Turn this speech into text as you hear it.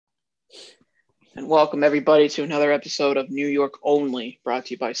And welcome everybody to another episode of New York Only, brought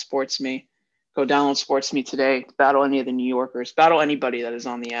to you by SportsMe. Go download SportsMe today. Battle any of the New Yorkers. Battle anybody that is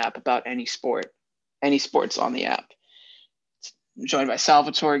on the app about any sport. Any sports on the app. I'm joined by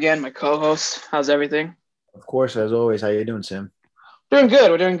Salvatore again, my co-host. How's everything? Of course, as always. How you doing, Sam? Doing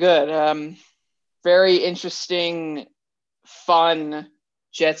good. We're doing good. Very interesting, fun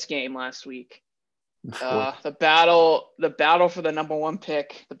Jets game last week. Of course. The battle for the number one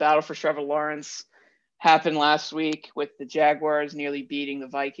pick, the battle for Trevor Lawrence happened last week with the Jaguars nearly beating the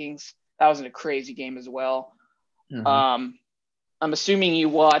Vikings. That was a crazy game as well. hmm Um, I'm assuming you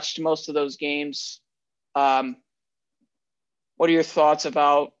watched most of those games. Um, what are your thoughts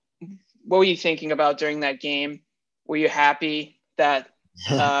about what were you thinking about during that game? Were you happy that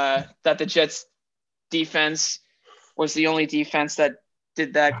the Jets defense was the only defense that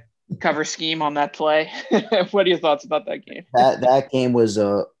did that cover scheme on that play? What are your thoughts about that game? that game was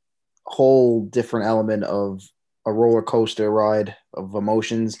a whole different element of a roller coaster ride of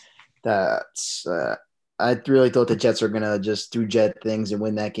emotions. That's I really thought the Jets are gonna just do Jet things and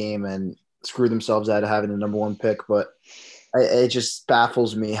win that game and screw themselves out of having the number one pick. But it just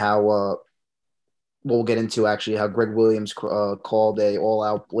baffles me how we'll get into actually how Greg Williams called a all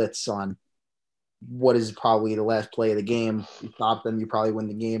out blitz on what is probably the last play of the game. You stop them, you probably win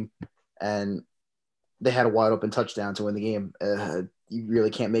the game, and they had a wide open touchdown to win the game. You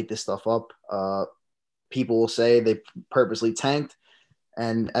really can't make this stuff up. People will say they purposely tanked,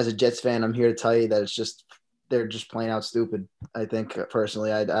 and as a Jets fan, I'm here to tell you that they're just plain out stupid. I think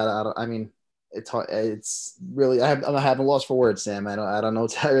personally, I mean, it's really I'm having lost for words, Sam. I don't know.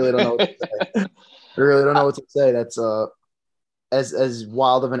 I really don't know what to say. I really don't know what to say. That's as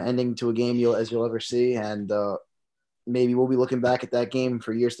wild of an ending to a game you'll ever see, and maybe we'll be looking back at that game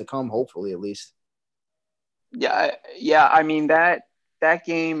for years to come. Hopefully, at least. Yeah. I mean that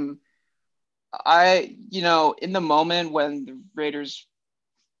game. In the moment when the Raiders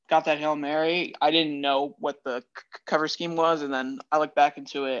got that Hail Mary, I didn't know what the cover scheme was, and then I looked back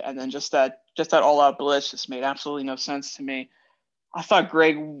into it, and then just that all out blitz just made absolutely no sense to me. I thought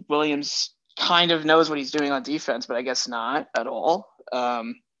Greg Williams kind of knows what he's doing on defense, but I guess not at all.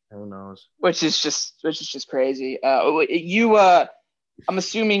 Who knows? Which is just crazy. I'm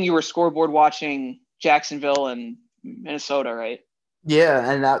assuming you were scoreboard watching Jacksonville and Minnesota, right? Yeah,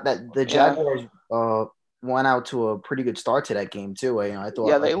 and that the Yeah, Jaguars went out to a pretty good start to that game too. I yeah.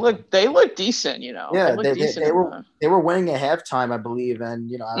 thought, They look decent. They yeah, look decent they in were the. they were winning at halftime, I believe, and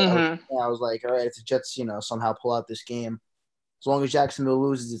Mm-hmm. I was like, all right, if the Jets somehow pull out this game, as long as Jacksonville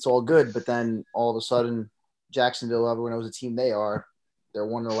loses, it's all good. But then all of a sudden, Jacksonville, everyone knows the team they are. They're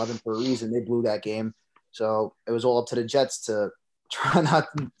 1-11 for a reason. They blew that game, so it was all up to the Jets to try not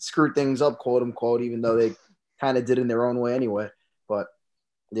to screw things up, quote unquote, even though they kind of did in their own way anyway. But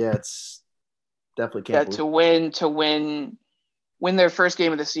yeah, it's definitely can't Yeah, believe. to win their first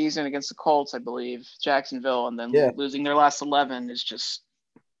game of the season against the Colts, I believe, Jacksonville, and then Yeah, losing their last 11 is just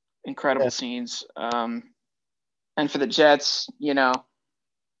incredible yeah. scenes. And for the Jets,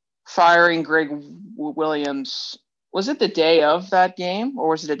 firing Greg Williams, was it the day of that game or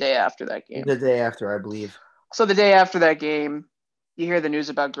was it the day after that game? The day after, I believe. So the day after that game, you hear the news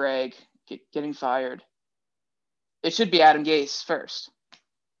about Greg getting fired. It should be Adam Gase first.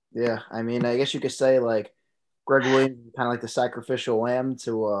 Yeah, I mean, I guess you could say like Greg Williams is kind of like the sacrificial lamb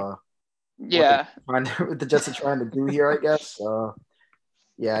to what Yeah, what the Jets are trying to do here, I guess.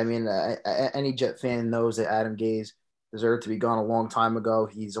 Yeah, I mean, any Jet fan knows that Adam Gase deserved to be gone a long time ago.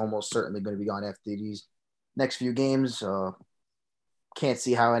 He's almost certainly going to be gone after these next few games. Can't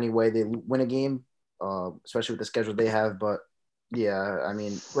see how any way they win a game, especially with the schedule they have. But yeah, I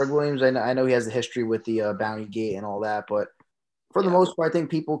mean, Greg Williams, I know he has a history with the Bounty Gate and all that, but for the yeah, most part, I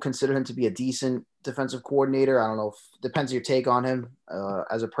think people consider him to be a decent defensive coordinator. I don't know if depends on your take on him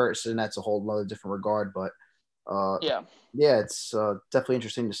as a person. That's a whole other different regard, but uh, yeah. yeah, it's definitely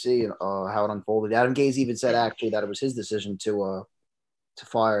interesting to see how it unfolded. Adam Gase even said actually that it was his decision to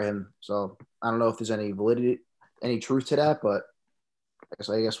fire him. So I don't know if there's any validity, any truth to that, but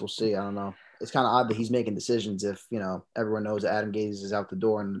I guess we'll see. I don't know. It's kind of odd that he's making decisions if everyone knows that Adam Gase is out the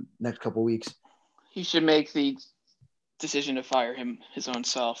door in the next couple of weeks. He should make the decision to fire him his own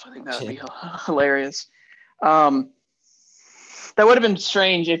self. I think that would be hilarious. Um, that would have been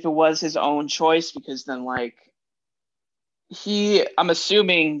strange if it was his own choice because then I'm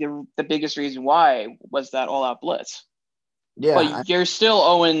assuming the biggest reason why was that all out blitz. Yeah, But you're still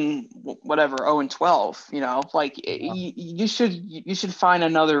owing whatever 0-12. You should find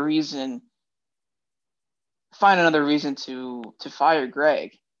another reason to fire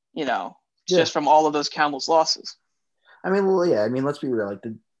Greg. You know, yeah. just from all of those countless losses. I mean, well, yeah. I mean, let's be real. Like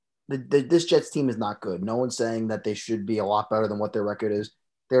this Jets team is not good. No one's saying that they should be a lot better than what their record is.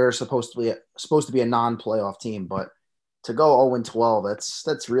 They're supposed to be a non-playoff team, but to go 0-12,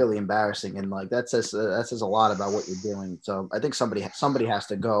 that's really embarrassing, and like that says a lot about what you're doing. So I think somebody has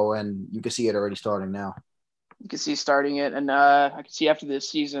to go, and you can see it already starting now. You can see starting it, and I can see after this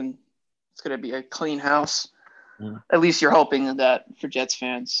season, it's going to be a clean house. At least you're hoping that for Jets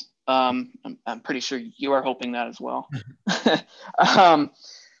fans. I'm pretty sure you are hoping that as well.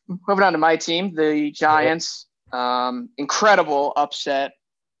 Moving on to my team, the Giants. Incredible upset,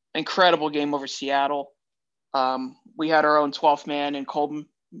 incredible game over Seattle. We had our own 12th man in Colt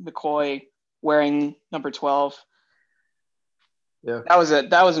McCoy wearing number 12. Yeah, That was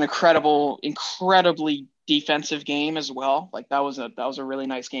an incredibly defensive game as well. Like that was a really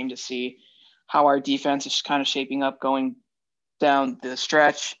nice game to see how our defense is kind of shaping up going down the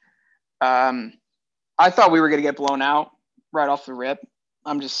stretch. I thought we were going to get blown out right off the rip.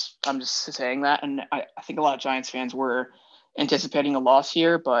 I'm just saying that, and I think a lot of Giants fans were anticipating a loss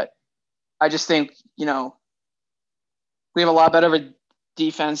here, but I just think we have a lot better of a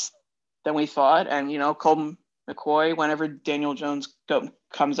defense than we thought, and Colt McCoy, whenever Daniel Jones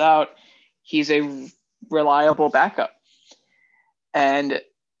comes out, he's a reliable backup, and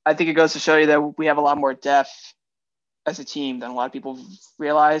I think it goes to show you that we have a lot more depth as a team than a lot of people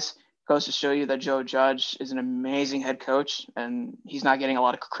realize. Goes to show you that Joe Judge is an amazing head coach, and he's not getting a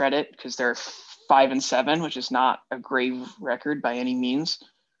lot of credit because they're 5-7, which is not a great record by any means.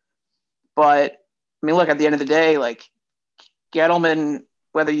 But I mean, look, at the end of the day, like Gettleman,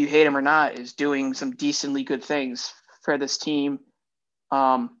 whether you hate him or not, is doing some decently good things for this team.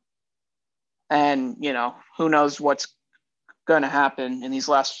 And who knows what's going to happen in these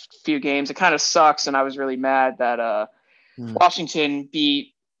last few games. It kind of sucks, and I was really mad that Washington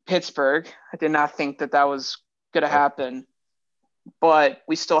beat Pittsburgh. I did not think that was going to happen, but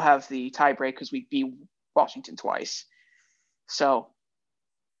we still have the tiebreak because we beat Washington twice. So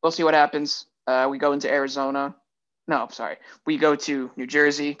we'll see what happens. We go into Arizona. No, sorry. We go to New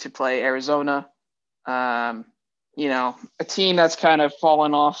Jersey to play Arizona. A team that's kind of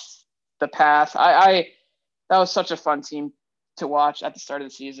fallen off the path. That was such a fun team to watch at the start of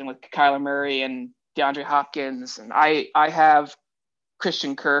the season with Kyler Murray and DeAndre Hopkins. And I have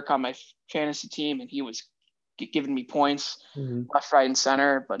Christian Kirk on my fantasy team, and he was giving me points left, right, and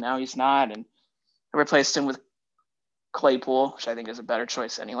center, but now he's not. And I replaced him with Claypool, which I think is a better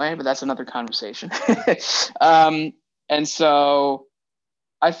choice anyway, but that's another conversation. And so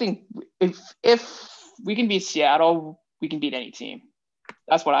I think if we can beat Seattle, we can beat any team.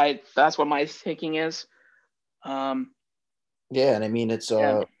 That's what my thinking is. Yeah, and I mean it's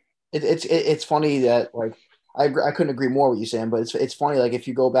funny that like I couldn't agree more with you, Sam, but it's funny like if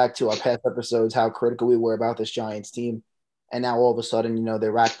you go back to our past episodes, how critical we were about this Giants team, and now all of a sudden they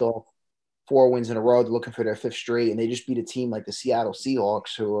racked off 4 wins in a row. They're looking for their 5th straight, and they just beat a team like the Seattle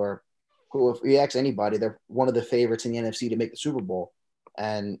Seahawks, who if you ask anybody, they're one of the favorites in the NFC to make the Super Bowl,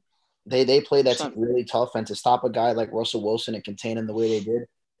 and they play that team really tough, and to stop a guy like Russell Wilson and contain him the way they did,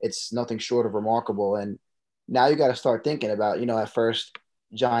 it's nothing short of remarkable. And now you got to start thinking about at first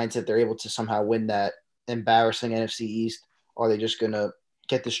Giants, if they're able to somehow win that embarrassing NFC East, are they just going to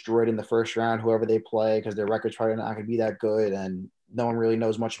get destroyed in the first round, whoever they play, because their record's probably not going to be that good, and no one really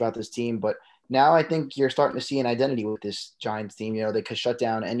knows much about this team. But now I think you're starting to see an identity with this Giants team. They could shut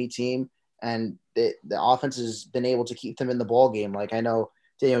down any team, and the offense has been able to keep them in the ball game. Like, I know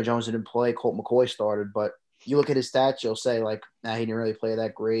Daniel Jones didn't play, Colt McCoy started, but you look at his stats, you'll say like, nah, he didn't really play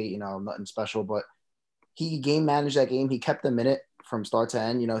that great, nothing special, but he game managed that game. He kept them in it from start to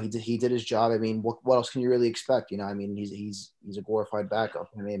end. He did his job. I mean, what else can you really expect? I mean, he's a glorified backup.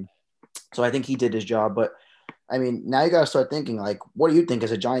 I mean, so I think he did his job. But I mean, now you got to start thinking like, what do you think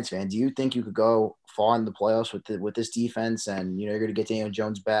as a Giants fan? Do you think you could go far in the playoffs with this defense? And you're going to get Daniel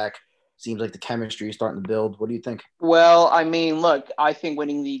Jones back. Seems like the chemistry is starting to build. What do you think? Well, I mean, look, I think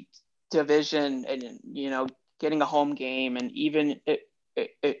winning the division and getting a home game, and even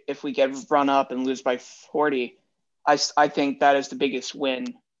if we get run up and lose by 40, I think that is the biggest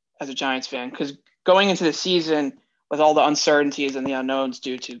win as a Giants fan, because going into the season with all the uncertainties and the unknowns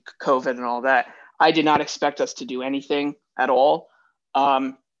due to COVID and all that, I did not expect us to do anything at all.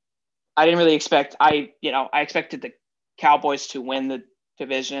 I didn't really expect. I expected the Cowboys to win the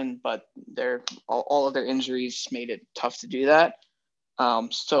division, but all of their injuries made it tough to do that.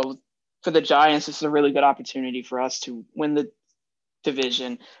 So for the Giants, this is a really good opportunity for us to win the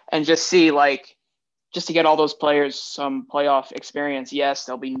division and just to get all those players some playoff experience. Yes,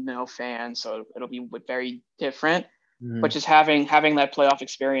 there'll be no fans, so it'll be very different. Mm-hmm. But just having that playoff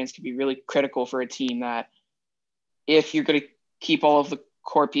experience can be really critical for a team that, if you're going to keep all of the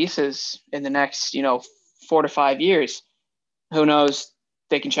core pieces in the next, 4 to 5 years. Who knows?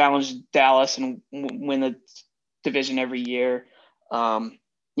 They can challenge Dallas and win the division every year. Who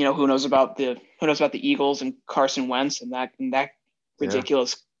knows about the Eagles and Carson Wentz and that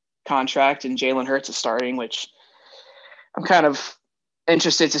ridiculous contract, and Jalen Hurts is starting, which I'm kind of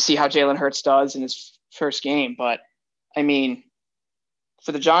interested to see how Jalen Hurts does in his first game. But I mean,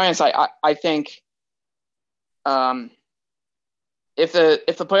 for the Giants, I think if the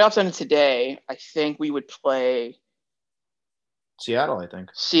playoffs ended today, I think we would play Seattle, I think.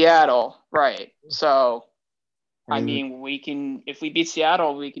 Seattle, right? So, I mean, we can, if we beat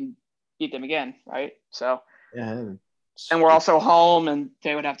Seattle, we can beat them again, right? So, yeah. And we're also home, and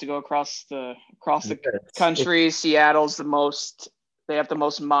they would have to go across the country. Seattle's they have the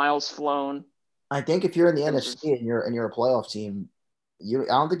most miles flown. I think if you're in the NFC and you're a playoff team, I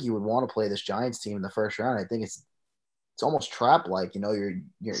don't think you would want to play this Giants team in the first round. I think it's almost trap like.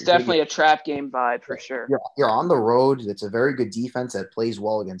 It's definitely a trap game vibe for sure. You're on the road. It's a very good defense that plays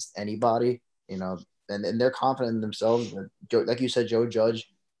well against anybody. And they're confident in themselves. Like you said, Joe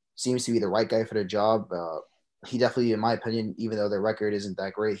Judge seems to be the right guy for the job. He definitely, in my opinion, even though their record isn't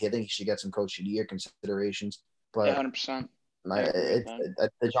that great, I think he should get some Coach of the Year considerations. But 100%.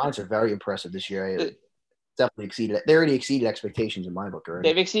 The Giants are very impressive this year. Definitely exceeded. They already exceeded expectations in my book already.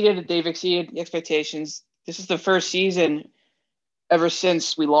 They've exceeded expectations. This is the first season ever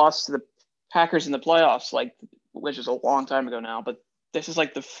since we lost to the Packers in the playoffs, which is a long time ago now. But this is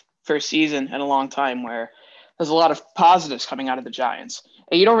like the first season in a long time where there's a lot of positives coming out of the Giants.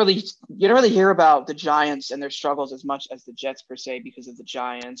 And you don't really hear about the Giants and their struggles as much as the Jets per se, because of the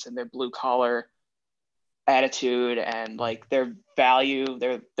Giants and their blue collar attitude and like their value.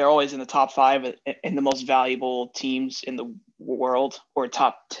 They're always in the top 5 in the most valuable teams in the world, or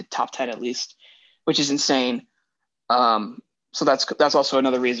top 10 at least, which is insane. So that's also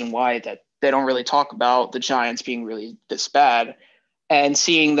another reason why that they don't really talk about the Giants being really this bad, and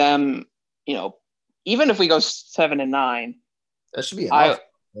seeing them, even if we go 7-9, that should be enough.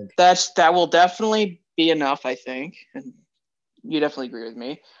 That will definitely be enough, I think. And you definitely agree with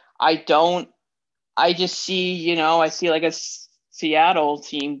me. I just see, I see like a Seattle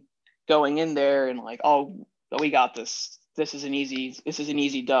team going in there and like, oh, we got this. This is an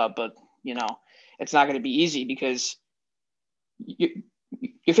easy dub, but it's not going to be easy because you're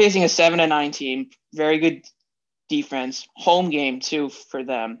facing a 7-9 team, very good defense, home game too for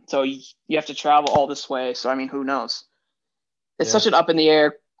them. So you have to travel all this way. So, I mean, who knows? It's such an up in the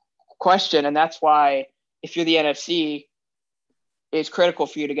air question. And that's why if you're the NFC, it's critical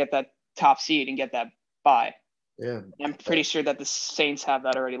for you to get that top seed and get that bye. Yeah. I'm pretty sure that the Saints have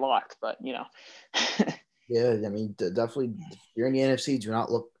that already locked, but Yeah, I mean, definitely if you're in the NFC, do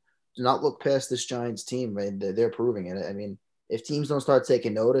not look past this Giants team. Right? They're proving it. I mean, if teams don't start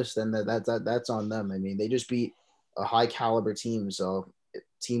taking notice, then that's on them. I mean, they just beat a high caliber team, so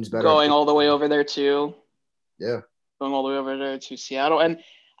teams better going all the way over there too. Yeah. Going all the way over there to Seattle. And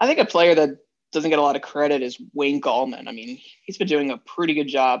I think a player that doesn't get a lot of credit is Wayne Gallman. I mean, he's been doing a pretty good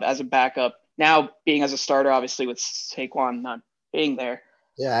job as a backup, now being as a starter, obviously with Saquon not being there.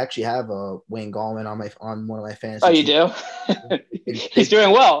 Yeah, I actually have a Wayne Gallman on one of my fantasy. Oh, you do? He's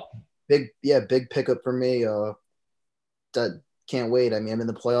doing well. Big pickup for me. Can't wait. I mean, I'm in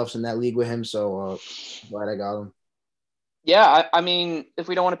the playoffs in that league with him, so glad I got him. Yeah, I mean, if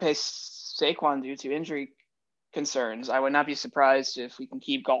we don't want to pay Saquon due to injury concerns, I would not be surprised if we can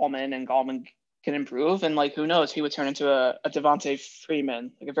keep Gallman and Gallman can improve. And like, who knows, he would turn into a Devontae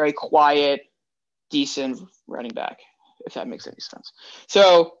Freeman, like a very quiet, decent running back, if that makes any sense.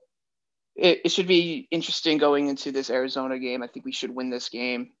 So it should be interesting going into this Arizona game. I think we should win this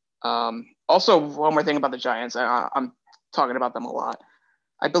game. Also, one more thing about the Giants. I'm talking about them a lot.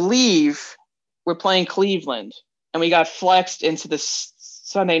 I believe we're playing Cleveland, and we got flexed into the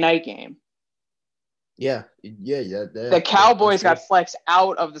Sunday night game. Yeah. The Cowboys got flexed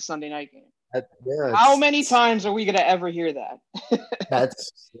out of the Sunday night game. How many times are we gonna ever hear that?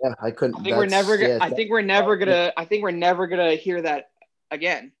 I couldn't. I think we're never gonna hear that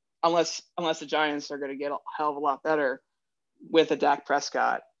again, unless the Giants are gonna get a hell of a lot better with a Dak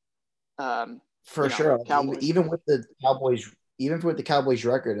Prescott. For sure, even with the Cowboys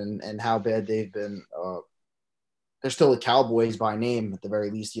record and how bad they've been, they're still the Cowboys by name at the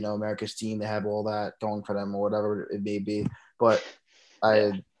very least. America's team. They have all that going for them or whatever it may be. But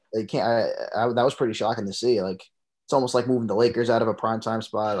that was pretty shocking to see. Like, it's almost like moving the Lakers out of a primetime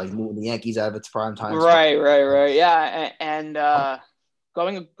spot, like moving the Yankees out of its primetime spot. Right. Yeah, and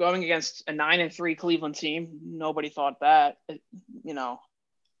going against a 9-3 Cleveland team, nobody thought that.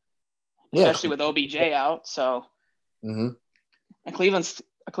 Especially with OBJ out. So, And Cleveland's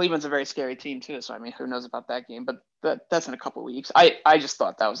a very scary team too. So I mean, who knows about that game? But that's in a couple of weeks. I just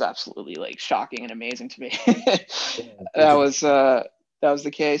thought that was absolutely like shocking and amazing to me. that was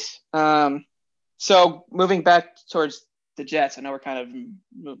the case. So moving back towards the Jets, I know we're kind of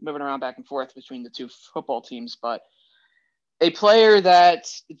moving around back and forth between the two football teams, but a player that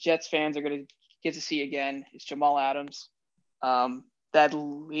the Jets fans are going to get to see again is Jamal Adams, that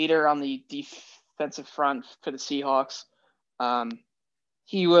leader on the defensive front for the Seahawks.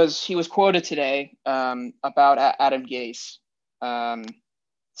 He was quoted today about Adam Gase,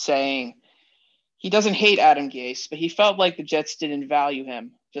 saying he doesn't hate Adam Gase, but he felt like the Jets didn't value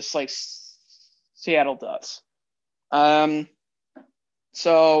him, just like Seattle does.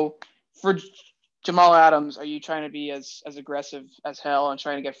 So for Jamal Adams, are you trying to be as aggressive as hell and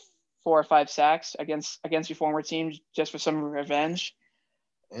trying to get 4 or 5 sacks against your former team just for some revenge?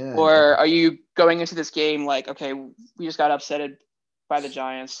 Yeah. Or are you going into this game like, okay, we just got upset by the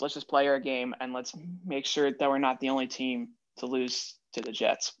Giants. Let's just play our game and let's make sure that we're not the only team to lose to the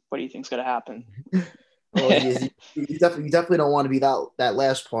Jets. What do you think is going to happen? Well, you definitely don't want to be that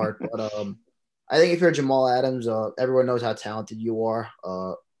last part, but I think if you're Jamal Adams, everyone knows how talented you are.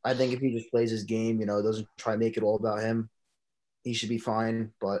 I think if he just plays his game, doesn't try to make it all about him, he should be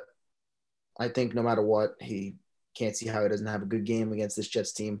fine. But I think no matter what, he can't see how he doesn't have a good game against this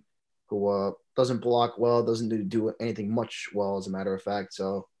Jets team, who doesn't block well, doesn't do anything much well, as a matter of fact.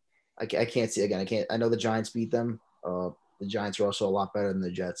 So I can't see again. I know the Giants beat them. The Giants are also a lot better than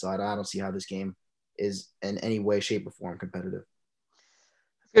the Jets. So I don't see how this game is in any way, shape, or form competitive.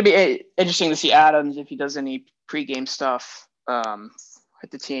 It's going to be interesting to see Adams if he does any pregame stuff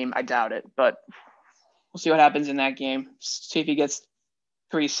with the team. I doubt it, but we'll see what happens in that game. See if he gets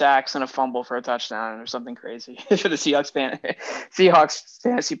 3 sacks and a fumble for a touchdown or something crazy. For the Seahawks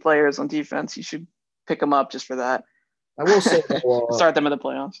fantasy players on defense, you should pick them up just for that. I will say though, start them in the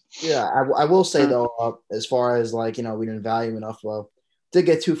playoffs. Yeah, I will say though, as far as we didn't value him enough. Did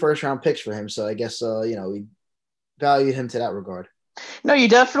get 2 first-round picks for him, so I guess we valued him to that regard. No, you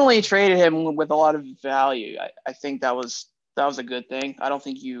definitely traded him with a lot of value. I think that was a good thing. I don't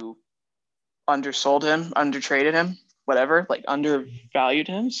think you undersold him, undertraded him, whatever, like undervalued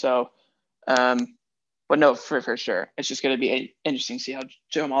him. So, but no, for sure, it's just going to be interesting to see how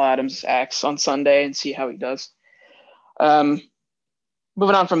Jamal Adams acts on Sunday and see how he does.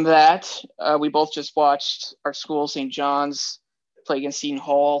 Moving on from that, we both just watched our school, St. John's, play against Seton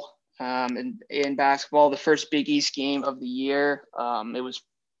Hall in basketball, the first Big East game of the year. It was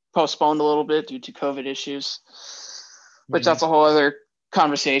postponed a little bit due to COVID issues, which that's a whole other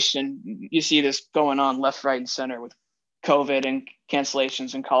conversation. You see this going on left, right, and center with COVID and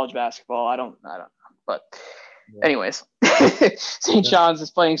cancellations in college basketball. I don't know. But anyways, St. John's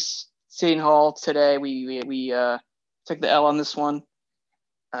is playing Seton Hall today. We took the L on this one.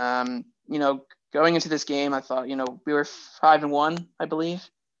 Going into this game, I thought, we were 5-1, I believe.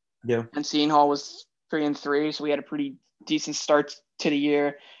 Yeah. And Seton Hall was 3-3, so we had a pretty decent start to the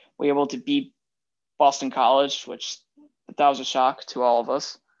year. We were able to beat Boston College, which that was a shock to all of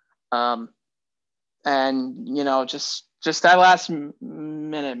us. And just that last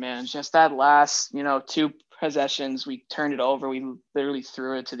minute, man, just that last 2 possessions, we turned it over. We literally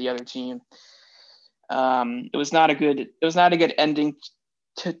threw it to the other team. It was not a good ending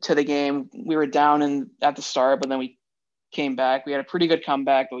to the game. We were down at the start, but then we came back. We had a pretty good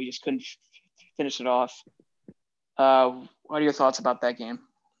comeback, but we just couldn't finish it off. What are your thoughts about that game?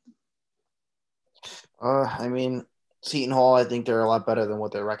 I mean, Seton Hall, I think they're a lot better than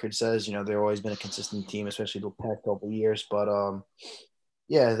what their record says. They've always been a consistent team, especially the past couple of years. But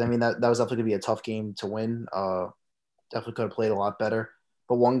yeah, I mean that was definitely gonna be a tough game to win. Definitely could have played a lot better.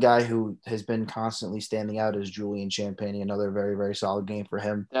 But one guy who has been constantly standing out is Julian Champagnie. Another very, very solid game for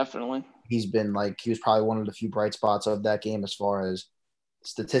him. Definitely. He was probably one of the few bright spots of that game as far as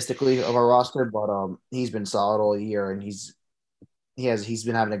statistically of our roster. But he's been solid all year, and he's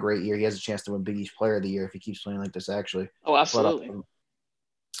been having a great year. He has a chance to win Big East Player of the Year if he keeps playing like this, actually. Oh, absolutely.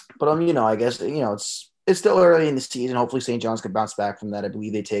 But I guess it's still early in the season. Hopefully, St. John's can bounce back from that. I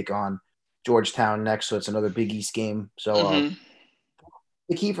believe they take on Georgetown next, so it's another Big East game. So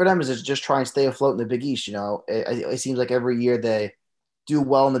the key for them is just try and stay afloat in the Big East. It seems like every year they do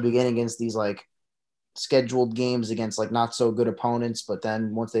well in the beginning against these scheduled games against not so good opponents, but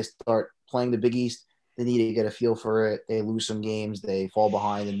then once they start playing the Big East, they need to get a feel for it. They lose some games, they fall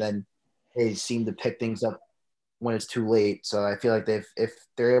behind, and then they seem to pick things up when it's too late. So I feel like if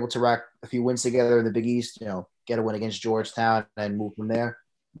they're able to rack a few wins together in the Big East, get a win against Georgetown and move from there,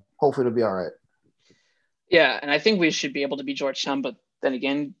 hopefully it'll be all right. Yeah, and I think we should be able to beat Georgetown, but then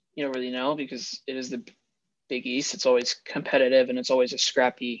again, you don't really know because it is the Big East. It's always competitive and it's always a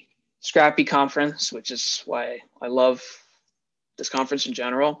scrappy conference, which is why I love this conference in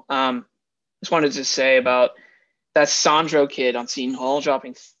general. Just wanted to say about that Sandro kid on Seton Hall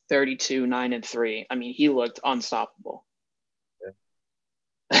dropping 32, 9, and 3. I mean, he looked unstoppable.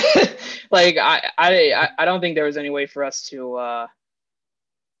 Like I don't think there was any way for us to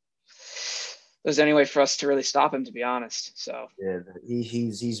really stop him, to be honest. So Yeah,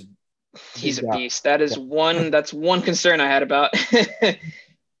 he's a beast. That's one concern I had about.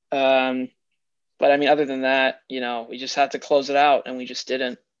 But I mean, other than that, we just had to close it out, and we just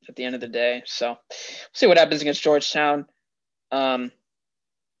didn't at the end of the day. So we'll see what happens against Georgetown. And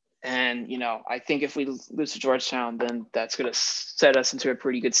I think if we lose to Georgetown, then that's going to set us into a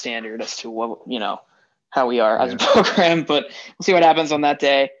pretty good standard as to what how we are as a program. But we'll see what happens on that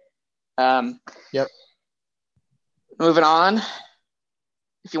day. Yep. Moving on,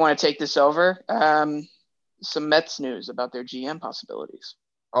 if you want to take this over, some Mets news about their GM possibilities.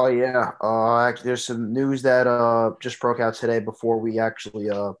 Oh yeah. Actually, there's some news that just broke out today before we actually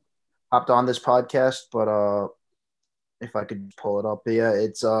hopped on this podcast. But if I could pull it up, yeah,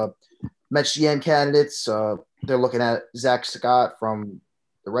 it's Mets GM candidates. They're looking at Zach Scott from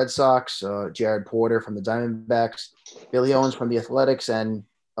the Red Sox, Jared Porter from the Diamondbacks, Billy Owens from the Athletics, and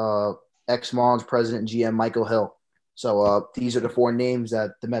ex-Marlins president and GM Michael Hill. So these are the 4 names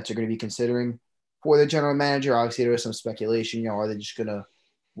that the Mets are going to be considering for the general manager. Obviously, there is some speculation. Are they just going to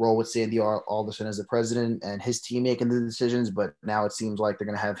roll with Sandy Alderson as the president and his team making the decisions? But now it seems like they're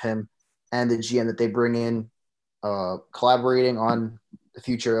going to have him and the GM that they bring in collaborating on the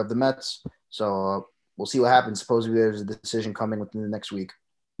future of the Mets. So we'll see what happens. Supposedly there's a decision coming within the next week.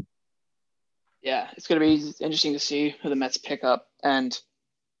 Yeah, it's going to be interesting to see who the Mets pick up. And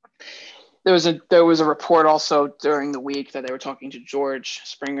there was a report also during the week that they were talking to George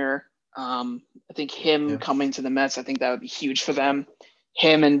Springer. I think him coming to the Mets, I think that would be huge for them.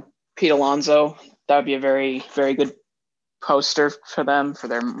 Him and Pete Alonso, that would be a very, very good poster for them for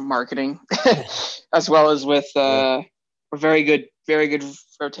their marketing, as well as with a very good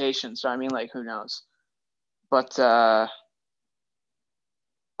rotation. So I mean, like, who knows? But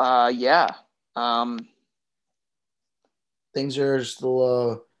yeah. Things are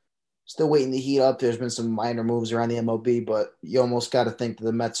still waiting to heat up. There's been some minor moves around the MLB, but you almost got to think that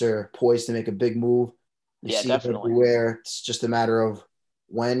the Mets are poised to make a big move. You see definitely. Everywhere. It's just a matter of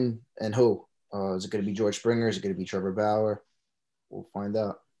when and who. Is it going to be George Springer? Is it going to be Trevor Bauer? We'll find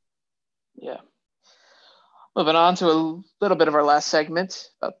out. Yeah. Moving on to a little bit of our last segment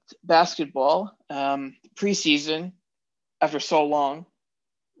about basketball. Preseason, after so long,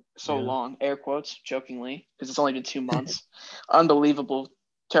 air quotes, jokingly, because it's only been 2 months. Unbelievable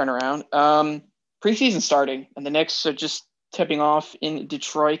turnaround. Preseason starting, and the Knicks are just tipping off in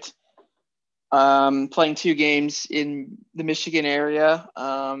Detroit, playing 2 games in the Michigan area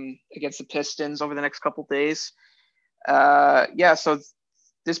against the Pistons over the next couple days. So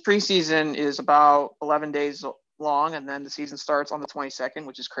this preseason is about 11 days long, and then the season starts on the 22nd,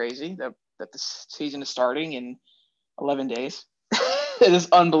 which is crazy that the season is starting in 11 days. It is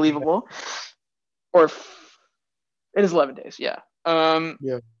unbelievable. Or it is 11 days, yeah.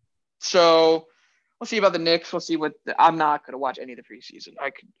 So we'll see about the Knicks. We'll see I'm not going to watch any of the preseason.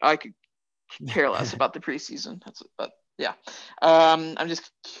 I could care less about the preseason. But yeah. I'm just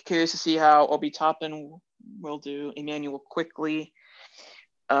curious to see how Obi Toppin will do. Emmanuel Quickly.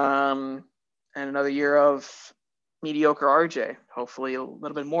 And another year of mediocre RJ. Hopefully a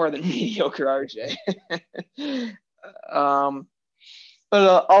little bit more than mediocre RJ.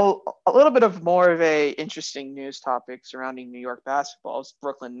 But a little bit of more of a interesting news topic surrounding New York basketball is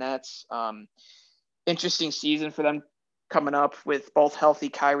Brooklyn Nets. Interesting season for them coming up with both healthy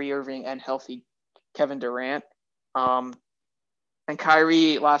Kyrie Irving and healthy Kevin Durant. And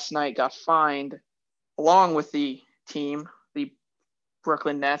Kyrie last night got fined along with the team, the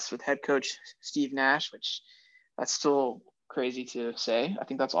Brooklyn Nets, with head coach Steve Nash, which that's still crazy to say. I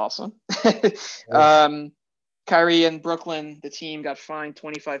think that's awesome. Kyrie and Brooklyn, the team, got fined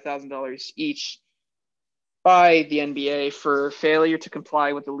 $25,000 each by the NBA for failure to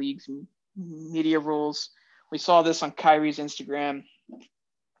comply with the league's media rules. We saw this on Kyrie's Instagram,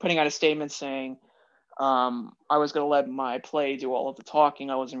 putting out a statement saying, I was going to let my play do all of the talking.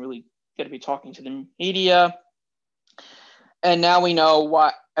 I wasn't really going to be talking to the media. And now we know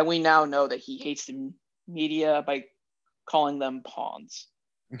why, and we now know that he hates the media by calling them pawns.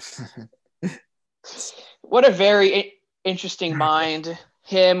 What a very interesting mind.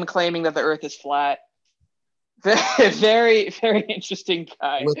 Him claiming that the earth is flat. Very, very interesting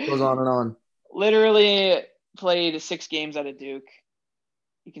guy. List goes on and on. Literally played 6 games at a Duke.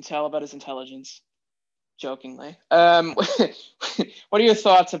 You can tell about his intelligence. jokingly. What are your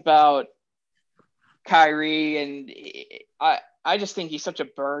thoughts about Kyrie? And I just think he's such a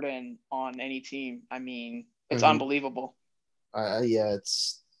burden on any team. I mean, it's Mm-hmm. unbelievable. Yeah,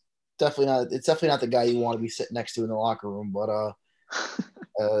 it's definitely not the guy you want to be sitting next to in the locker room. But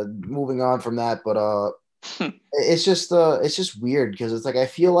moving on from that, but it's just weird because it's like I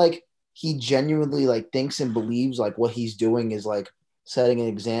feel like he genuinely like thinks and believes like what he's doing is like setting an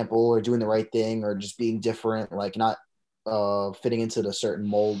example or doing the right thing or just being different, like not fitting into the certain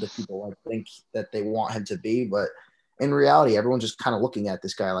mold that people like think that they want him to be. But in reality, everyone's just kind of looking at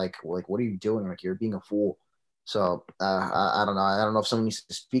this guy like what are you doing? Like you're being a fool. So I don't know. I don't know if someone needs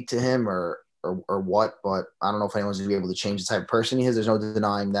to speak to him or what, but I don't know if anyone's gonna be able to change the type of person he is. There's no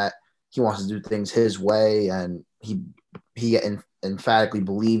denying that he wants to do things his way, and he emphatically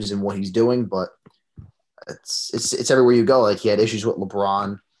believes in what he's doing. But it's everywhere you go. Like he had issues with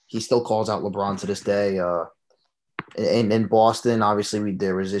LeBron. He still calls out LeBron to this day. In Boston, obviously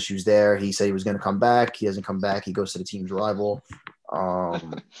there was issues there. He said he was going to come back. He doesn't come back. He goes to the team's rival.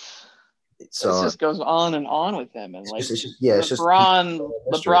 It So just goes on and on with him, and like it's just history.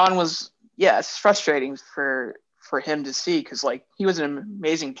 LeBron was, yeah, it's frustrating for him to see because like he was an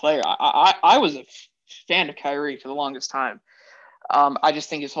amazing player. I was a fan of Kyrie for the longest time. I just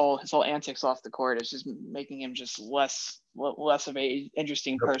think his whole antics off the court is just making him just less of a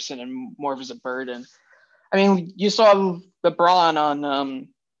interesting person and more of as a burden. I mean, you saw LeBron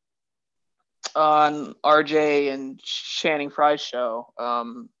on RJ and Channing Frye's show.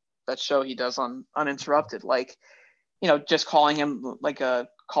 That show he does on Uninterrupted, like, just calling him like a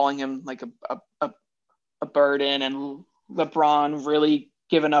burden, and LeBron really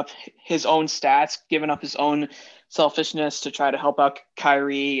giving up his own stats, giving up his own selfishness to try to help out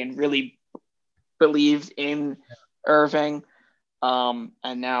Kyrie and really believe in Irving. And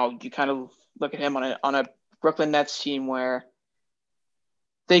now you kind of look at him on a Brooklyn Nets team where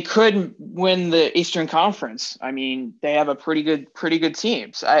they could win the Eastern Conference. I mean, they have a pretty good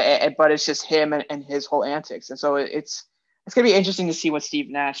teams. But it's just him and his whole antics, and so it's gonna be interesting to see what Steve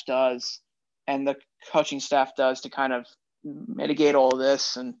Nash does and the coaching staff does to kind of mitigate all of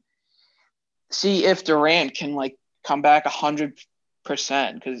this and see if Durant can like come back 100%.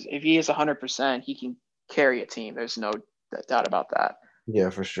 Because if he is 100%, he can carry a team. There's no doubt about that. Yeah,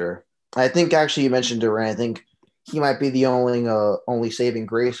 for sure. I think actually you mentioned Durant. I think he might be the only saving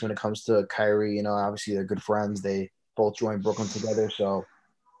grace when it comes to Kyrie. Obviously they're good friends. They both joined Brooklyn together. So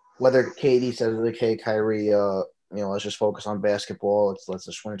whether KD says like, "Hey, Kyrie, let's just focus on basketball. Let's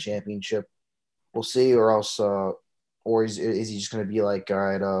just win a championship," we'll see. Or else, or is he just gonna be like, "All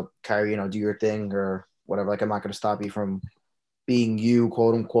right, Kyrie, do your thing or whatever. Like I'm not gonna stop you from being you,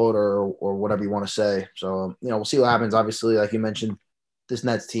 quote unquote, or whatever you want to say." So we'll see what happens. Obviously, like you mentioned, this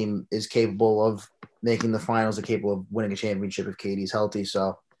Nets team is capable of making the finals. They're capable of winning a championship if KD's healthy.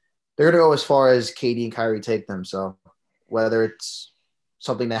 So they're going to go as far as KD and Kyrie take them. So whether it's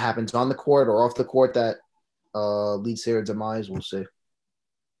something that happens on the court or off the court that leads to their demise, we'll see.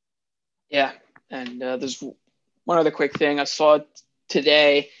 Yeah, and there's one other quick thing I saw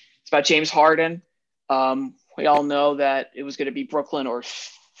today. It's about James Harden. We all know that it was going to be Brooklyn or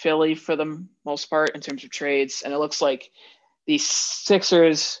Philly for the most part in terms of trades, and it looks like the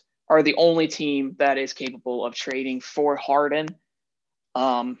Sixers are the only team that is capable of trading for Harden.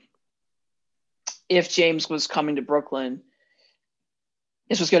 If James was coming to Brooklyn,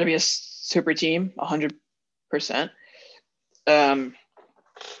 this was going to be a super team, 100%. And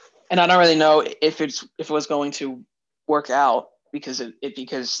I don't really know if it was going to work out because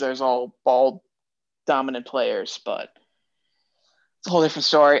because there's all ball dominant players, but it's a whole different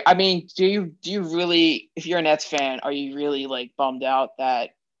story. I mean, do you really, if you're a Nets fan, are you really like bummed out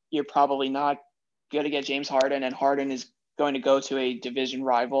that you're probably not going to get James Harden and Harden is going to go to a division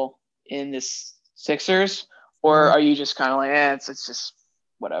rival in this Sixers? Or are you just kind of like, it's just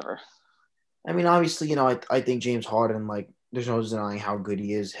whatever? I mean, obviously, I think James Harden, like, there's no denying how good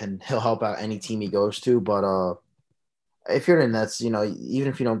he is, and he'll help out any team he goes to. But if you're the Nets, even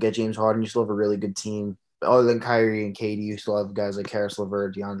if you don't get James Harden, you still have a really good team. Other than Kyrie and KD, you still have guys like Karis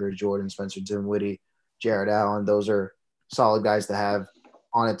LeVert, DeAndre Jordan, Spencer Dinwiddie, Jared Allen. Those are solid guys to have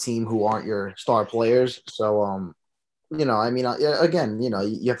on a team who aren't your star players. So, I mean, again,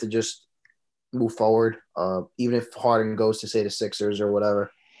 you have to just move forward. Even if Harden goes to say the Sixers or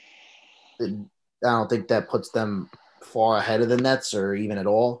whatever, I don't think that puts them far ahead of the Nets or even at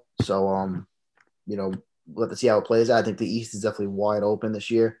all. So, let us see how it plays out. I think the East is definitely wide open this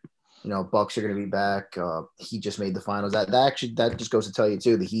year. Bucks are going to be back. He just made the finals. That just goes to tell you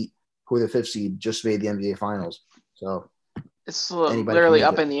too. The Heat, who are the fifth seed, just made the NBA finals. So It's anybody can literally make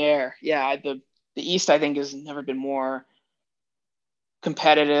up it. in the air. Yeah, the East, I think, has never been more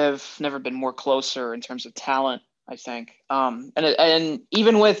competitive, never been more closer in terms of talent, I think. And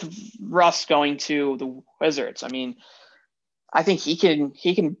even with Russ going to the Wizards, I mean, I think he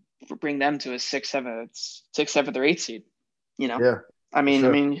can bring them to a sixth, seventh, or eighth seed. You know, Yeah, for I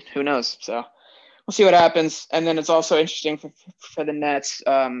sure. mean, who knows? So we'll see what happens. And then it's also interesting for the Nets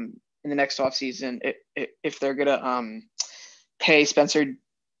in the next offseason if they're gonna pay Spencer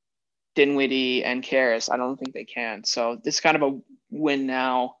Dinwiddie and Karras. I don't think they can. So it's kind of a win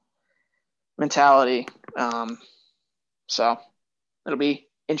now mentality. Um, so it'll be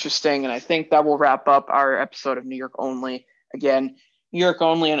interesting. And I think that will wrap up our episode of New York Only. Again, New York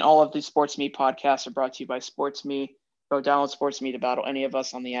Only and all of these Sports Me podcasts are brought to you by Sports Me. Go download Sports Me to battle any of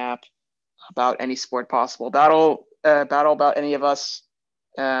us on the app about any sport possible. Battle about any of us,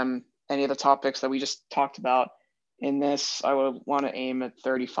 any of the topics that we just talked about in this. I would want to aim at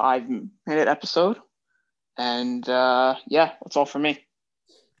 35-minute episode. And yeah, that's all for me.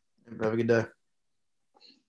 Have a good day.